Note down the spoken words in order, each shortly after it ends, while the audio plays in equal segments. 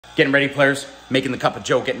Getting ready, players. Making the cup of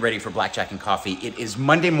joe, getting ready for blackjack and coffee. It is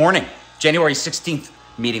Monday morning, January 16th.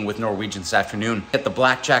 Meeting with Norwegian this afternoon. At the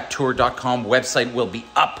blackjacktour.com website will be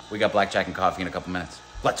up. We got blackjack and coffee in a couple minutes.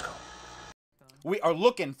 Let's go. We are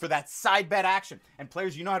looking for that side bet action. And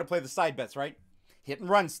players, you know how to play the side bets, right? Hit and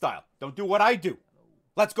run style. Don't do what I do.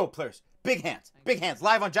 Let's go, players. Big hands. Big hands.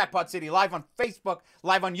 Live on Jackpot City. Live on Facebook.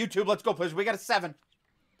 Live on YouTube. Let's go, players. We got a 7.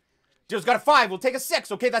 Joe's got a 5. We'll take a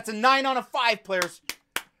 6. Okay, that's a 9 on a 5, players.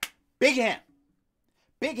 Big hand.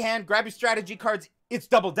 Big hand. Grab your strategy cards. It's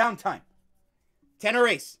double down time. 10 or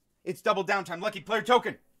ace. It's double down time. Lucky player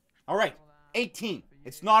token. All right. 18.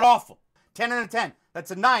 It's not awful. 10 and a 10.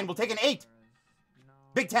 That's a 9. We'll take an 8.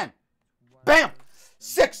 Big 10. Bam.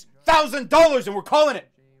 $6,000 and we're calling it.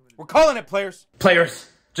 We're calling it, players. Players,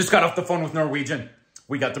 just got off the phone with Norwegian.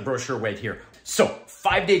 We got the brochure right here. So,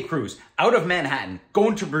 5-day cruise out of Manhattan,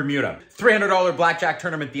 going to Bermuda. $300 blackjack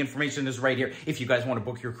tournament. The information is right here if you guys want to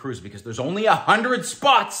book your cruise because there's only 100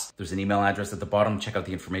 spots. There's an email address at the bottom. Check out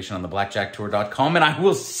the information on the blackjacktour.com and I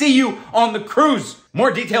will see you on the cruise.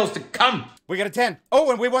 More details to come. We got a 10.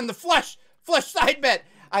 Oh, and we won the flush side bet.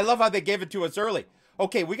 I love how they gave it to us early.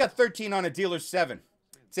 Okay, we got 13 on a dealer 7.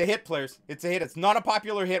 It's a hit, players. It's a hit. It's not a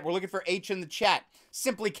popular hit. We're looking for H in the chat.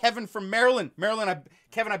 Simply Kevin from Maryland.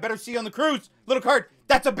 Kevin, I better see you on the cruise. Little card.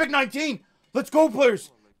 That's a big 19. Let's go,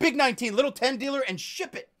 players. Big 19. Little 10 dealer and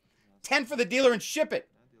ship it. 10 for the dealer and ship it.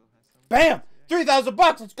 Bam. $3,000.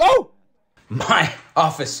 Let's go. My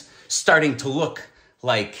office starting to look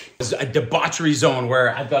like a debauchery zone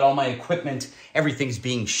where I've got all my equipment. Everything's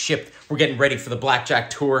being shipped. We're getting ready for the blackjack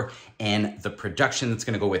tour and the production that's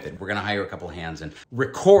going to go with it. We're going to hire a couple hands and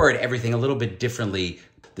record everything a little bit differently.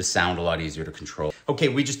 The sound a lot easier to control. Okay,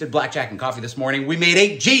 we just did blackjack and coffee this morning. We made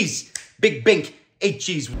 8 G's. Big bink, 8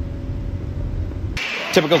 G's.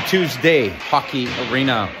 Typical Tuesday hockey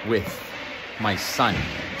arena with my son.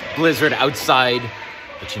 Blizzard outside,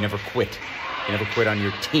 but you never quit. You never quit on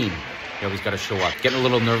your team. You always got to show up. Getting a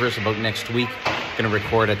little nervous about next week. Going to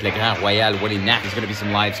record at Le Grand Royal. What in that? There's going to be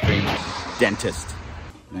some live streams. Dentist.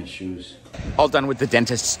 Nice shoes. All done with the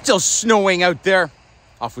dentist. Still snowing out there.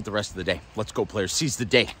 Off with the rest of the day. Let's go, players. Seize the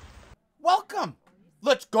day. Welcome.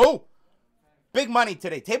 Let's go. Big money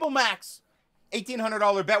today. Table max.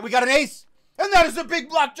 $1,800 bet. We got an ace. And that is a big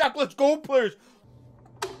blackjack. Let's go, players.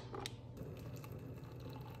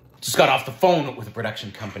 Just got off the phone with a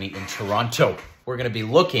production company in Toronto. We're going to be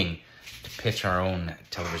looking to pitch our own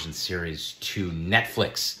television series to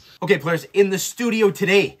Netflix. Okay, players, in the studio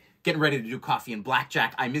today, getting ready to do coffee and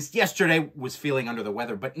blackjack. I missed yesterday, was feeling under the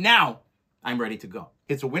weather, but now I'm ready to go.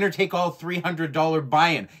 It's a winner-take-all $300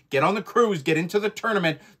 buy-in. Get on the cruise, get into the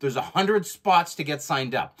tournament. There's 100 spots to get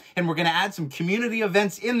signed up. And we're going to add some community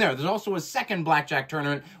events in there. There's also a second blackjack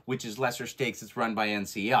tournament, which is lesser stakes. It's run by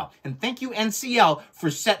NCL. And thank you, NCL,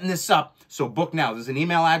 for setting this up. So book now. There's an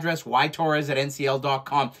email address,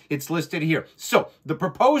 ytorres@ncl.com. It's listed here. So the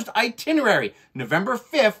proposed itinerary, November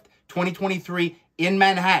 5th, 2023, in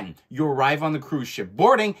Manhattan. You arrive on the cruise ship.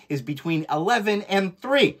 Boarding is between 11 and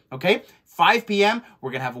 3, okay? 5 p.m., we're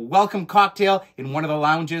going to have a welcome cocktail in one of the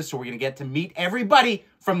lounges, so we're going to get to meet everybody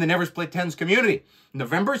from the Never Split Tens community.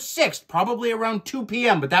 November 6th, probably around 2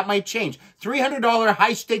 p.m., but that might change. $300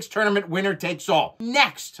 high-stakes tournament, winner takes all.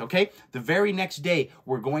 Next, okay, the very next day,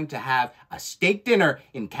 we're going to have a steak dinner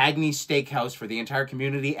in Cagney's Steakhouse for the entire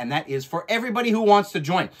community, and that is for everybody who wants to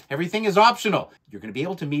join. Everything is optional. You're going to be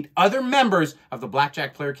able to meet other members of the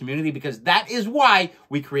Blackjack player community because that is why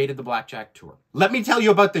we created the Blackjack Tour. Let me tell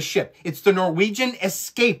you about the ship. It's the Norwegian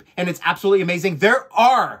Escape, and it's absolutely amazing.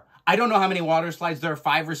 I don't know how many water slides. There are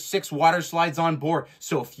 5 or 6 water slides on board.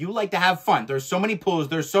 So if you like to have fun, there's so many pools,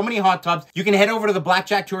 there's so many hot tubs, you can head over to the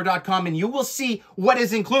blackjacktour.com and you will see what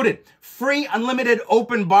is included. Free unlimited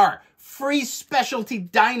open bar, free specialty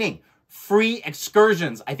dining, free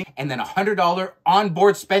excursions, and then $100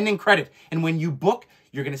 onboard spending credit. And when you book,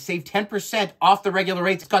 you're going to save 10% off the regular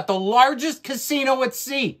rates. It's got the largest casino at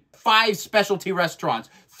sea, 5 specialty restaurants,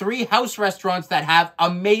 3 house restaurants that have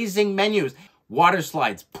amazing menus. Water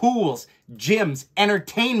slides, pools, gyms,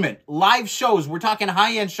 entertainment, live shows. We're talking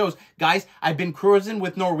high-end shows. Guys, I've been cruising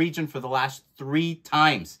with Norwegian for the last 3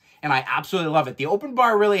 times, and I absolutely love it. The open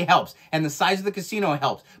bar really helps, and the size of the casino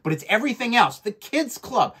helps, but it's everything else. The kids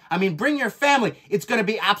club. I mean, bring your family. It's going to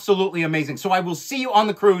be absolutely amazing. So I will see you on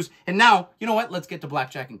the cruise. And now, you know what? Let's get to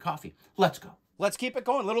blackjack and coffee. Let's go. Let's keep it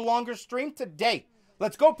going. A little longer stream today.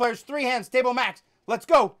 Let's go, players. 3 hands, table max. Let's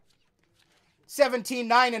go. 17,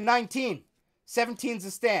 9, and 19. 17's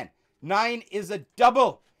a stand. 9 is a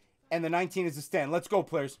double. And the 19 is a stand. Let's go,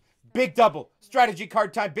 players. Big double. Strategy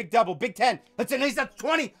card time. Big double. Big 10. That's an ace. That's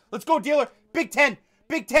 20. Let's go, dealer. Big 10.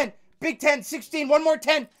 Big 10. Big 10, 16, one more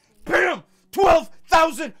 10. Bam!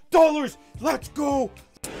 $12,000. Let's go.